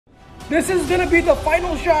This is gonna be the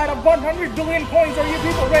final shot of 100 billion coins. Are you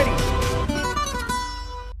people ready?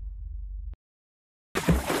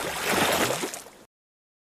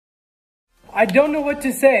 I don't know what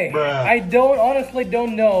to say. Bruh. I honestly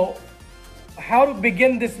don't know how to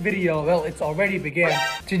begin this video. Well, it's already began.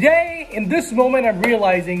 Today, in this moment, I'm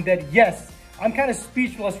realizing that yes, I'm kind of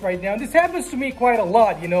speechless right now. This happens to me quite a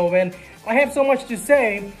lot, you know, when I have so much to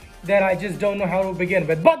say that I just don't know how to begin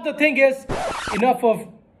with. But the thing is, enough of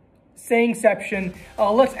sayingception.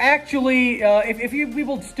 Let's actually, if you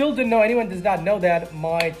people still didn't know, anyone does not know that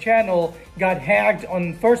my channel got hacked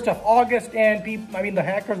on 1st of August, and the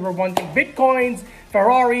hackers were wanting Bitcoins,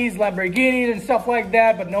 Ferraris, Lamborghinis, and stuff like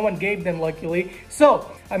that, but no one gave them, luckily. So,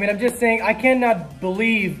 I'm just saying, I cannot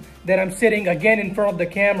believe that I'm sitting again in front of the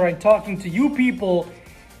camera and talking to you people.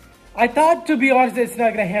 I thought, to be honest, it's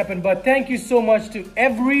not gonna happen, but thank you so much to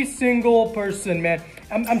every single person, man.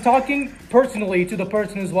 I'm talking personally to the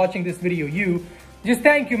person who's watching this video, you. Just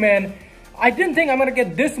thank you, man. I didn't think I'm gonna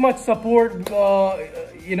get this much support,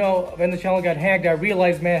 you know, when the channel got hacked. I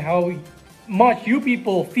realized, man, how much you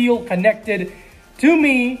people feel connected to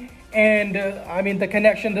me. And the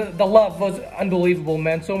connection, the love was unbelievable,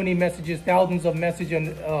 man. So many messages, thousands of messages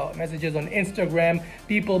on Instagram.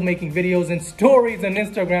 People making videos and stories on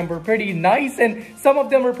Instagram were pretty nice, and some of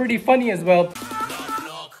them were pretty funny as well.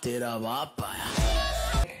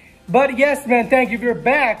 But yes, man, thank you. You're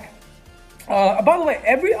back. By the way,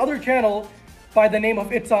 every other channel by the name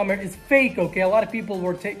of itsAamir is fake, okay? A lot of people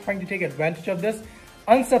were trying to take advantage of this.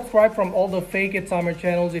 Unsubscribe from all the fake itsAamir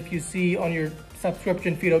channels if you see on your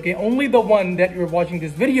subscription feed, okay? Only the one that you're watching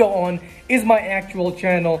this video on is my actual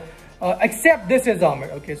channel, except this itsAamir,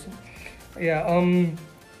 okay? So, yeah, and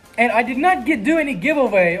I did not do any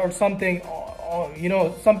giveaway or something. You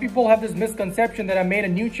know, some people have this misconception that I made a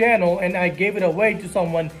new channel and I gave it away to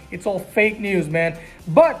someone. It's all fake news, man.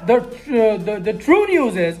 But the true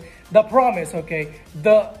news is the promise, okay?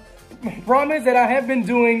 The promise that I have been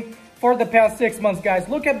doing for the past 6 months, guys.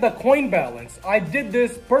 Look at the coin balance. I did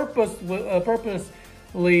this purposely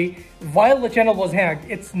while the channel was hacked.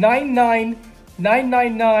 It's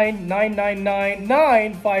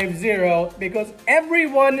 99999999950 because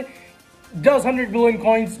everyone does 100 billion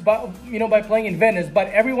coins by playing in Venice, but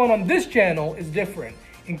everyone on this channel is different,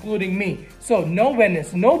 including me. So no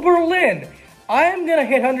Venice, no Berlin. I am gonna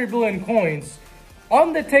hit 100 billion coins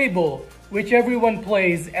on the table, which everyone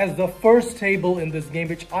plays as the first table in this game,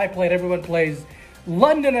 which I played. Everyone plays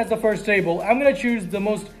London as the first table. I'm gonna choose the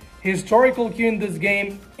most historical queue in this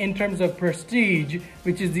game in terms of prestige,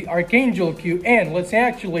 which is the Archangel queue. And let's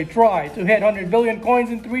actually try to hit 100 billion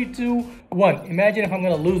coins in 3, 2, 1. Imagine if I'm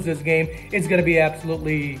gonna lose this game. It's gonna be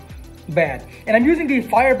absolutely bad. And I'm using the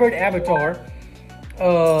Firebird avatar.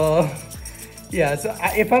 Yeah, so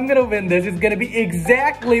if I'm gonna win this, it's gonna be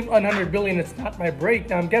exactly 100 billion. It's not my break.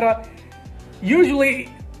 Now usually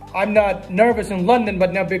I'm not nervous in London,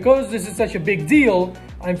 but now because this is such a big deal,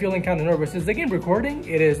 I'm feeling kind of nervous. Is the game recording?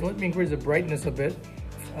 It is. Let me increase the brightness a bit.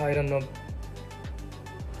 I don't know.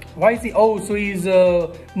 Why is he? Oh, so he's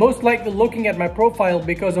most likely looking at my profile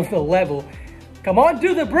because of the level. Come on,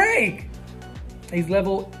 do the break! He's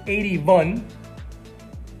level 81.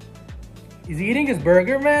 Is he eating his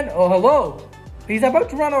burger, man? Oh, hello. He's about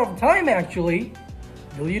to run out of time, actually.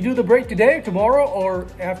 Will you do the break today, tomorrow, or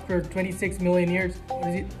after 26 million years? What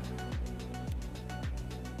is it?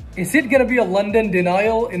 Is it gonna be a London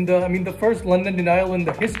denial the first London denial in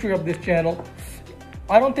the history of this channel?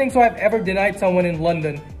 I don't think so. I've ever denied someone in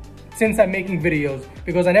London since I'm making videos,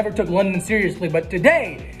 because I never took London seriously. But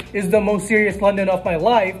today is the most serious London of my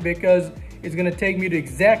life because it's gonna take me to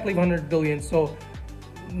exactly 100 billion. So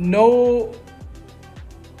no.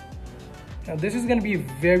 Now this is gonna be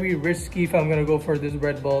very risky if I'm gonna go for this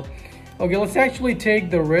red ball. Okay, let's actually take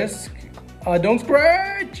the risk. Don't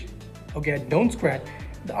scratch. Okay, don't scratch.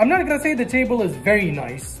 I'm not gonna say the table is very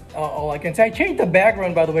nice. All I can say, I changed the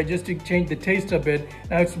background, by the way, just to change the taste a bit.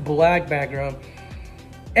 Now it's black background.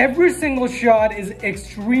 Every single shot is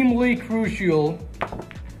extremely crucial.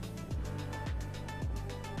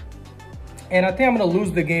 And I think I'm gonna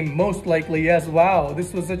lose the game most likely. Yes, wow,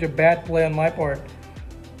 this was such a bad play on my part.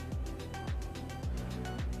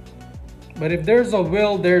 But if there's a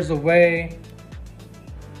will, there's a way.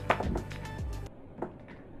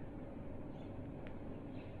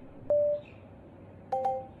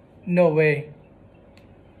 No way.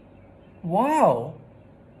 Wow.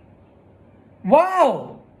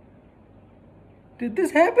 Wow. Did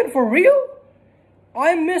this happen for real?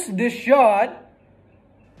 I missed this shot.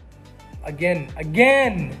 Again,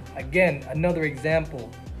 another example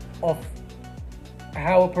of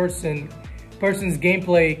how a person person's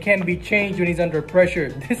gameplay can be changed when he's under pressure.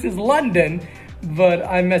 This is London, but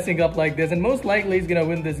I'm messing up like this, and most likely he's gonna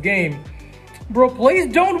win this game. Bro,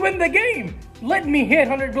 please don't win the game. Let me hit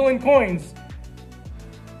 100 billion coins.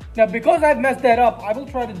 Now, because I've messed that up, I will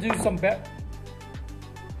try to do some bet.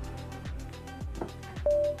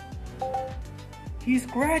 He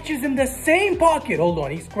scratches in the same pocket. Hold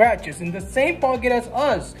on, he scratches in the same pocket as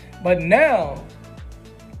us. But now,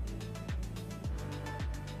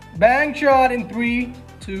 bang shot in 3,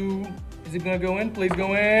 2. Is it gonna go in? Please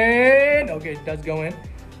go in. Okay, it does go in.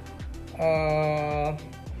 Oh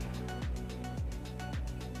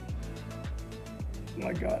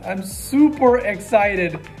my God, I'm super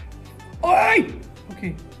excited. Oh,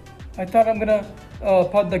 okay, I thought I'm gonna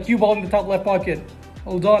put the cue ball in the top left pocket.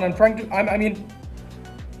 Hold on, I'm trying to. I mean.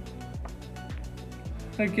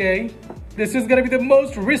 Okay, this is gonna be the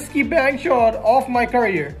most risky bang shot of my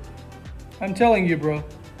career. I'm telling you, bro.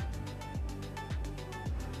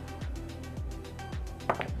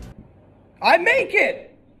 I make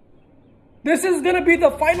it! This is gonna be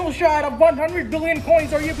the final shot of 100 billion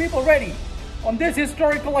coins. Are you people ready? On this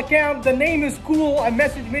historical account, the name is cool. I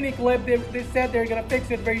messaged Miniclip. They said they're gonna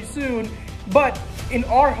fix it very soon. But in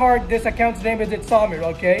our heart, this account's name is itsAamir,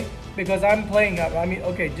 okay? Because I'm playing, I mean,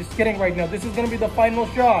 okay, just kidding right now. This is gonna be the final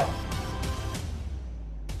shot.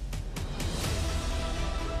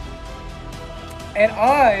 And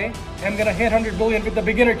I am gonna hit 100 billion with the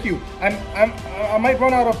beginner queue. I might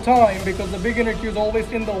run out of time because the beginner queue is always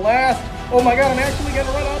in the last. Oh my God, I'm actually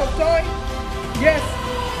gonna run out of time. Yes.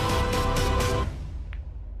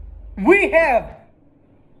 We have.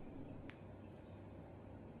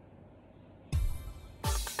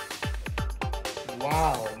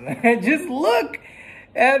 Wow, man, just look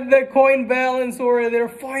at the coin balance over there.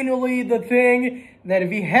 Finally, the thing that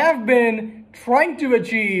we have been trying to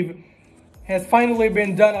achieve has finally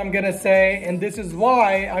been done, I'm gonna say. And this is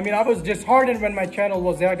why, I mean, I was disheartened when my channel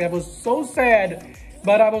was hacked. I was so sad,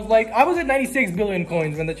 but I was like, I was at 96 billion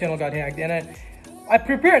coins when the channel got hacked. And I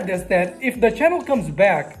prepared this, that if the channel comes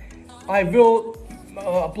back, I will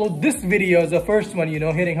upload this video as the first one, you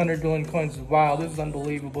know, hitting 100 billion coins. Wow, this is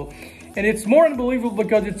unbelievable. And it's more unbelievable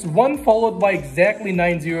because it's 1 followed by exactly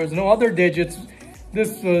 9 zeros, no other digits.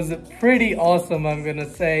 This was pretty awesome, I'm gonna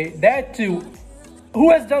say. That too, who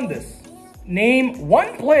has done this? Name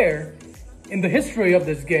one player in the history of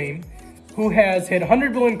this game who has hit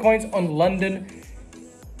 100 billion coins on London.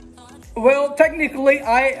 Well, technically,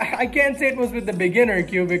 I can't say it was with the beginner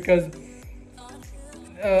queue because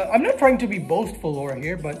I'm not trying to be boastful over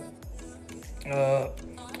here, but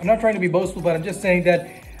I'm just saying that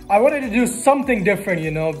I wanted to do something different,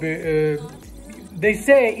 you know. They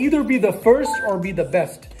say either be the first or be the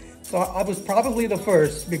best. So I was probably the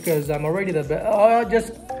first because I'm already the best.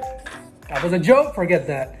 That was a joke, forget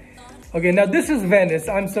that. Okay, now this is Venice.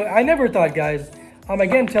 I never thought, guys. I'm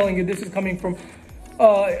again telling you, this is coming from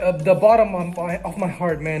the bottom of my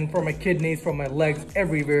heart, man, from my kidneys, from my legs,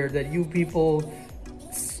 everywhere, that you people,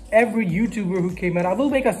 every YouTuber who came out. I will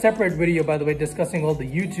make a separate video, by the way, discussing all the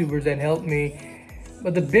YouTubers that helped me.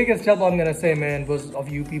 But the biggest help, I'm gonna say, man, was of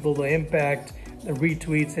you people, the impact, the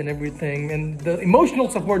retweets and everything, and the emotional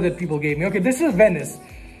support that people gave me. Okay, this is Venice.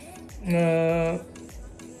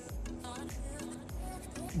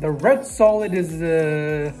 The red solid is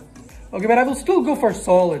okay, but I will still go for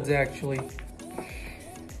solids actually.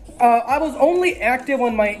 I was only active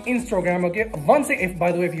on my Instagram. Okay, if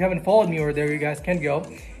by the way, if you haven't followed me over there, you guys can go.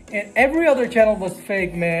 And every other channel was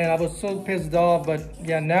fake, man. I was so pissed off. But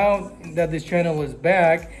yeah, now that this channel is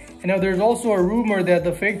back, and now there's also a rumor that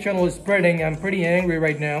the fake channel is spreading. I'm pretty angry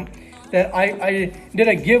right now that I did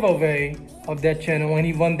a giveaway of that channel, and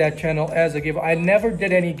he won that channel as a giveaway. I never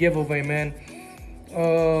did any giveaway, man.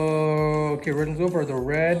 Okay, we're gonna go for the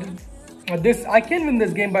red. I can win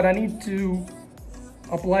this game, but I need to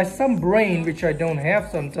apply some brain, which I don't have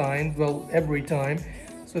sometimes. Well, every time.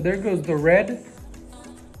 So there goes the red.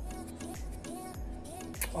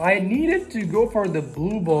 I needed to go for the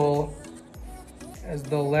blue ball as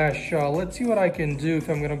the last shot. Let's see what I can do if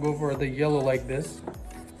I'm gonna go for the yellow like this.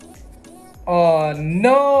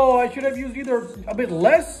 No, I should have used either a bit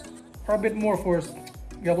less or a bit more force.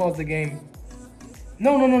 You lost the game.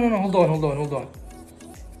 No, hold on.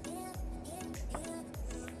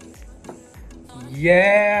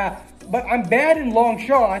 Yeah, but I'm bad in long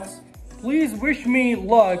shots. Please wish me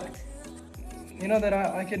luck. You know that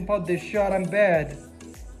I can put this shot. I'm bad.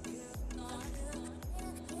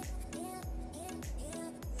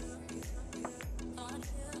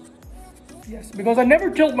 Yes, because I never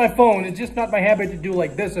tilt my phone. It's just not my habit to do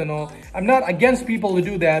like this and all. I'm not against people who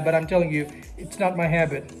do that, but I'm telling you, it's not my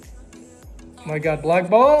habit. My God, black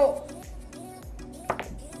ball.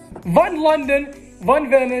 One London, one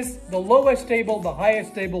Venice, the lowest table, the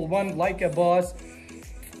highest table, one like a boss.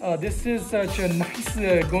 This is such a nice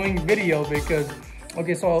going video because,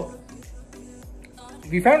 okay, so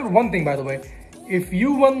we found one thing, by the way. If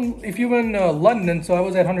you won London, so I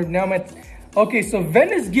was at 100, now I'm at, okay, so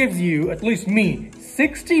Venice gives you, at least me,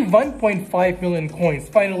 61.5 million coins.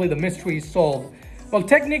 Finally, the mystery is solved. Well,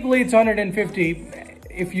 technically it's 150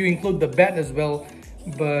 if you include the bet as well,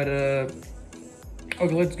 but okay,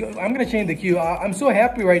 let's go. I'm gonna change the queue. I'm so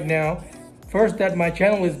happy right now. First, that my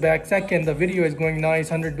channel is back. Second, the video is going nice,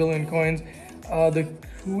 100 billion coins. The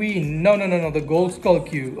queen, no, the gold skull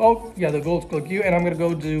queue. Oh yeah, the gold skull queue, and I'm gonna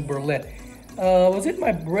go to Berlin. Was it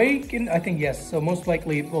my break? I think yes. So most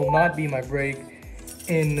likely it will not be my break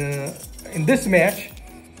in this match.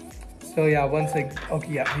 So yeah, okay,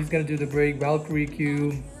 yeah, he's gonna do the break. Valkyrie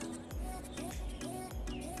queue.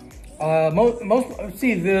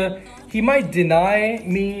 He might deny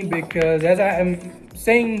me because as I've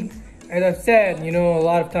said, you know, a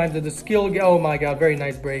lot of times that the skill, oh my god, very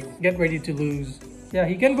nice break. Get ready to lose. Yeah,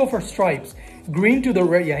 he can go for stripes. Green to the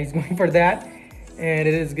red, yeah, he's going for that. And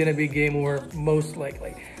it is gonna be game over, most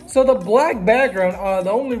likely. So the black background,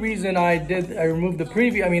 the only reason I removed the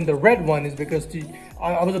preview, the red one, is because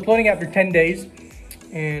I was uploading after 10 days.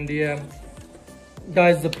 And yeah,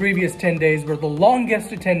 guys, the previous 10 days were the longest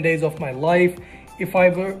 10 days of my life. If I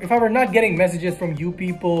were not getting messages from you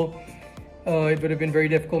people, it would have been very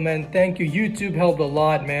difficult, man. Thank you. YouTube helped a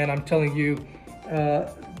lot, man. I'm telling you.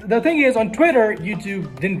 The thing is, on Twitter,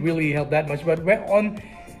 YouTube didn't really help that much, but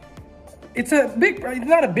it's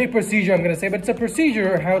not a big procedure, I'm gonna say, but it's a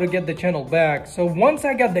procedure how to get the channel back. So once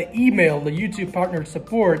I got the email, the YouTube partner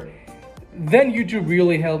support, then YouTube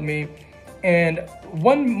really helped me. And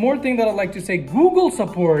one more thing that I'd like to say, Google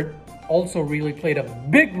support also really played a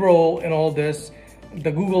big role in all this. The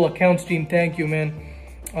Google accounts team, thank you, man,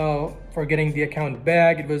 for getting the account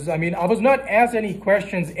back. It was, I was not asked any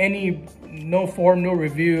questions, no form, no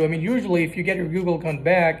review. Usually if you get your Google account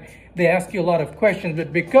back, they ask you a lot of questions,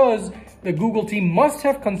 but because the Google team must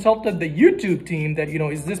have consulted the YouTube team that,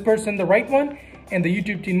 is this person the right one? And the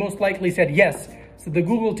YouTube team most likely said yes. So the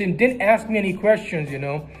Google team didn't ask me any questions,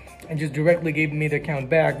 and just directly gave me the account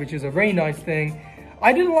back, which is a very nice thing.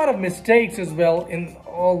 I did a lot of mistakes as well in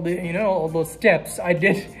all those steps. I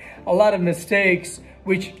did a lot of mistakes,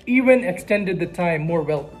 which even extended the time more.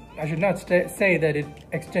 Well, I should not say that it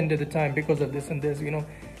extended the time because of this and this,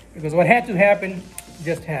 because what had to happen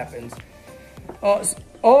just happens.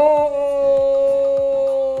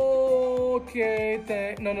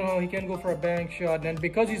 Okay, no, he can go for a bank shot. And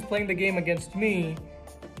because he's playing the game against me,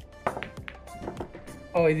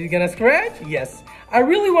 oh, is he gonna scratch? Yes. I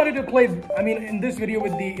really wanted to play, in this video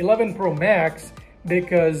with the 11 Pro Max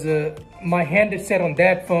because my hand is set on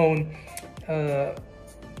that phone. I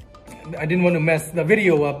didn't want to mess the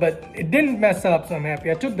video up, but it didn't mess up, so I'm happy.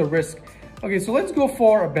 I took the risk. Okay, so let's go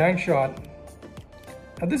for a bank shot.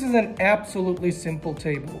 Now, this is an absolutely simple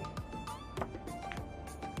table.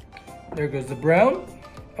 There goes the brown.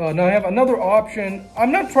 Now I have another option.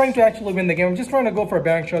 I'm not trying to actually win the game. I'm just trying to go for a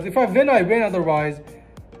bank shot. If I win, I win. Otherwise,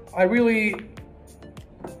 I really...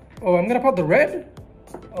 Oh, I'm gonna put the red?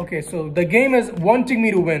 Okay, so the game is wanting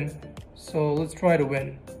me to win. So let's try to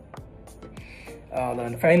win.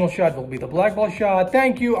 Then the final shot will be the black ball shot.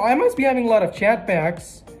 Thank you. I must be having a lot of chat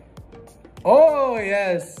packs. Oh,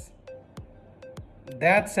 yes.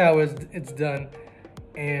 That's how it's done.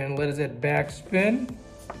 And let us hit backspin.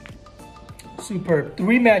 Superb.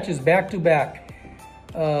 3 matches back to back.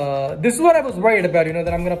 This is what I was worried about,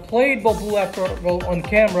 that I'm going to play Pool on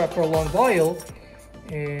camera for a long while.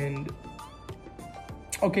 And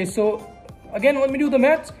okay, so again, let me do the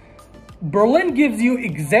maths. Berlin gives you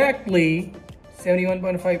exactly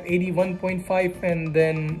 71.5, 81.5, and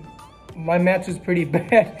then my maths is pretty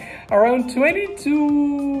bad. Around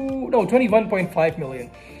 21.5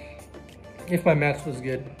 million. If my maths was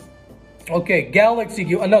good. Okay, Galaxy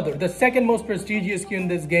Q, the second most prestigious Q in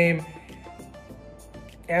this game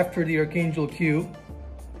after the Archangel Q.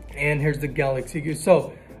 And here's the Galaxy Q.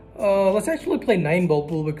 So, let's actually play 9-ball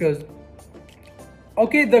pool because...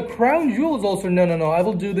 Okay, the crown jewel is also... No. I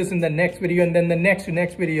will do this in the next video, and then the next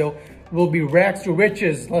video will be Rags to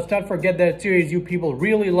Riches. Let's not forget that series. You people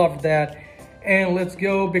really loved that. And let's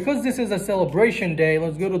go, because this is a celebration day,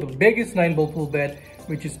 let's go to the biggest 9-ball pool bet,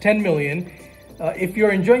 which is 10 million. If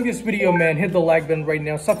you're enjoying this video, man, hit the like button right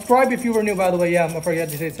now. Subscribe if you were new, by the way. Yeah, I forgot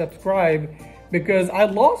to say subscribe, because I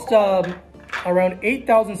lost around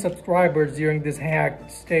 8,000 subscribers during this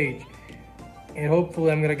hacked stage. And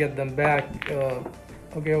hopefully I'm gonna get them back.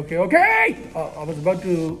 Okay! I was about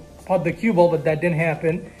to pop the cue ball, but that didn't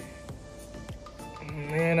happen.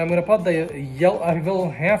 And I'm gonna put the yellow. I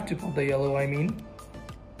will have to put the yellow, I mean.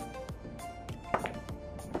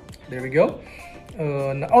 There we go.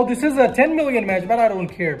 Oh, this is a 10 million match, but I don't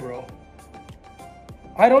care, bro.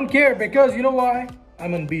 I don't care because you know why?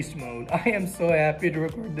 I'm on beast mode. I am so happy to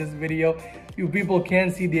record this video. You people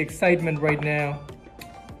can see the excitement right now.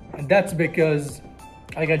 And that's because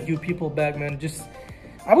I got you people back, man.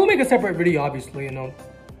 I will make a separate video, obviously, you know,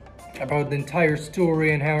 about the entire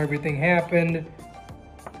story and how everything happened.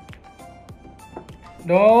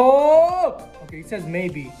 No! Okay, he says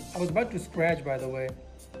maybe. I was about to scratch, by the way.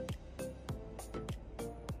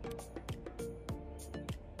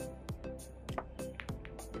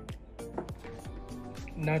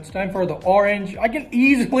 Now it's time for the orange. I can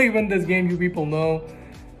easily win this game, you people know.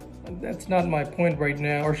 That's not my point right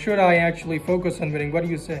now. Or should I actually focus on winning? What do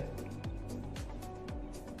you say?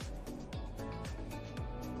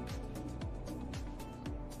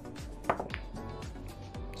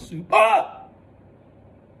 Ah!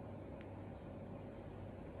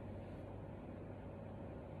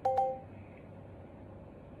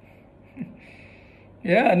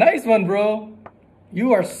 Yeah, nice one, bro.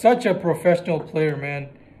 You are such a professional player, man.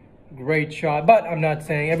 Great shot. But I'm not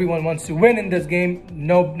saying everyone wants to win in this game.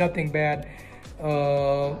 No, nothing bad.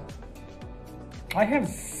 I have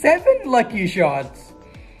 7 lucky shots.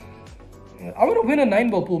 I want to win a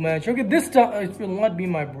 9-ball pool match. Okay, this time it will not be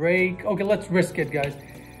my break. Okay, let's risk it, guys.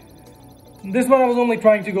 This one I was only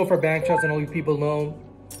trying to go for bank shots, and all you people know.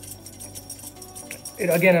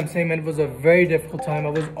 Again, I'm saying, man, it was a very difficult time. I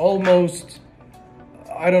was almost...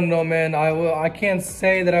 I don't know, man. I can't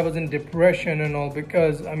say that I was in depression and all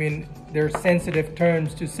because, I mean, they're sensitive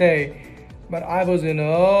terms to say. But I was in,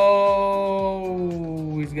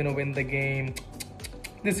 oh, he's going to win the game.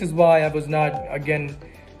 This is why I was not, again,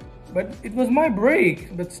 but it was my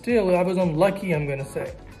break. But still, I was unlucky, I'm going to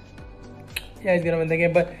say. Yeah, he's going to win the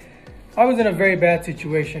game. But I was in a very bad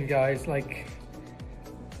situation, guys. Like,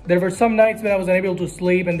 there were some nights when I was unable to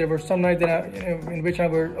sleep. And there were some nights that in which I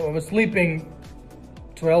was sleeping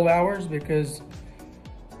 12 hours because,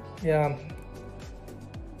 yeah.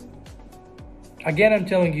 Again, I'm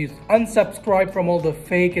telling you, unsubscribe from all the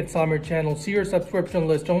fake itsAamir channel. See your subscription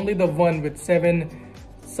list. Only the one with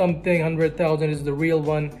 7-something-100,000 is the real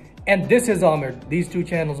one. And this is Amir. These 2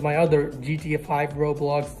 channels, my other GTA 5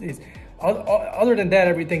 Roblox is. Other than that,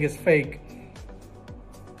 everything is fake.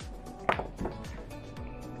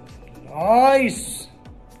 Nice.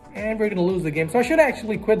 And we're gonna lose the game. So I should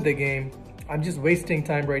actually quit the game. I'm just wasting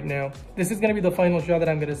time right now. This is gonna be the final shot that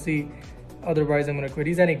I'm gonna see. Otherwise, I'm gonna quit.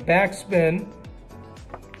 He's adding backspin.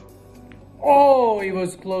 Oh, he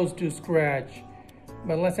was close to scratch.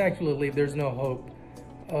 But let's actually leave. There's no hope.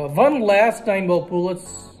 One last 9-ball pool.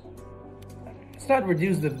 Let's not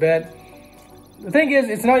reduce the bet. The thing is,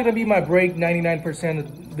 it's not gonna be my break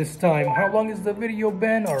 99% this time. How long has the video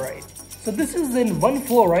been? All right. So this is in one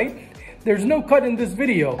floor, right? There's no cut in this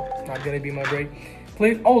video. Not gonna be my break.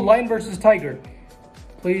 Please, oh, lion versus tiger.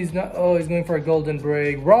 Please not. Oh, he's going for a golden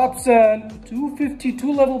break. Robson,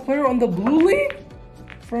 252 level player on the blue league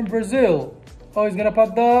from Brazil. Oh, he's gonna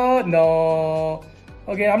pop the no.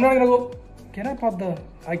 Okay, I'm not gonna go. Can I pop the?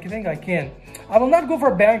 I think I can. I will not go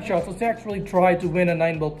for bank shots. Let's actually try to win a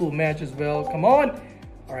 9-ball pool match as well. Come on.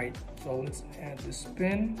 All right. So let's add the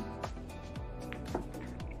spin.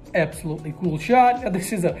 Absolutely cool shot.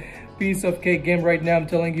 This is a piece of cake game right now, I'm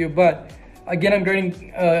telling you, but. Again, I'm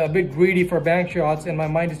getting a bit greedy for bank shots, and my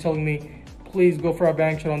mind is telling me, please go for a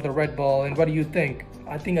bank shot on the red ball. And what do you think?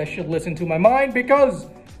 I think I should listen to my mind because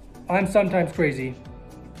I'm sometimes crazy.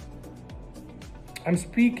 I'm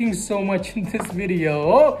speaking so much in this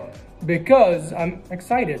video because I'm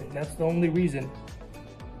excited. That's the only reason.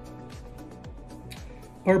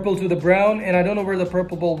 Purple to the brown, and I don't know where the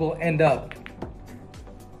purple ball will end up.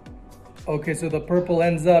 Okay, so the purple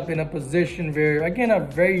ends up in a position where, again, a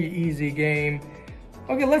very easy game.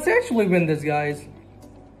 Okay, let's actually win this, guys.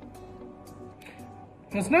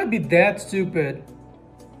 Let's not be that stupid.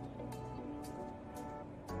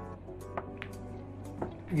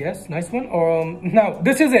 Yes, nice one. Now,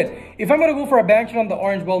 this is it. If I'm going to go for a bank shot on the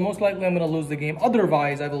orange ball, most likely I'm going to lose the game.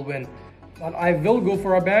 Otherwise, I will win. But I will go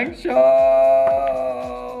for a bank shot.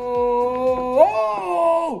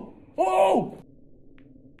 Oh! Oh!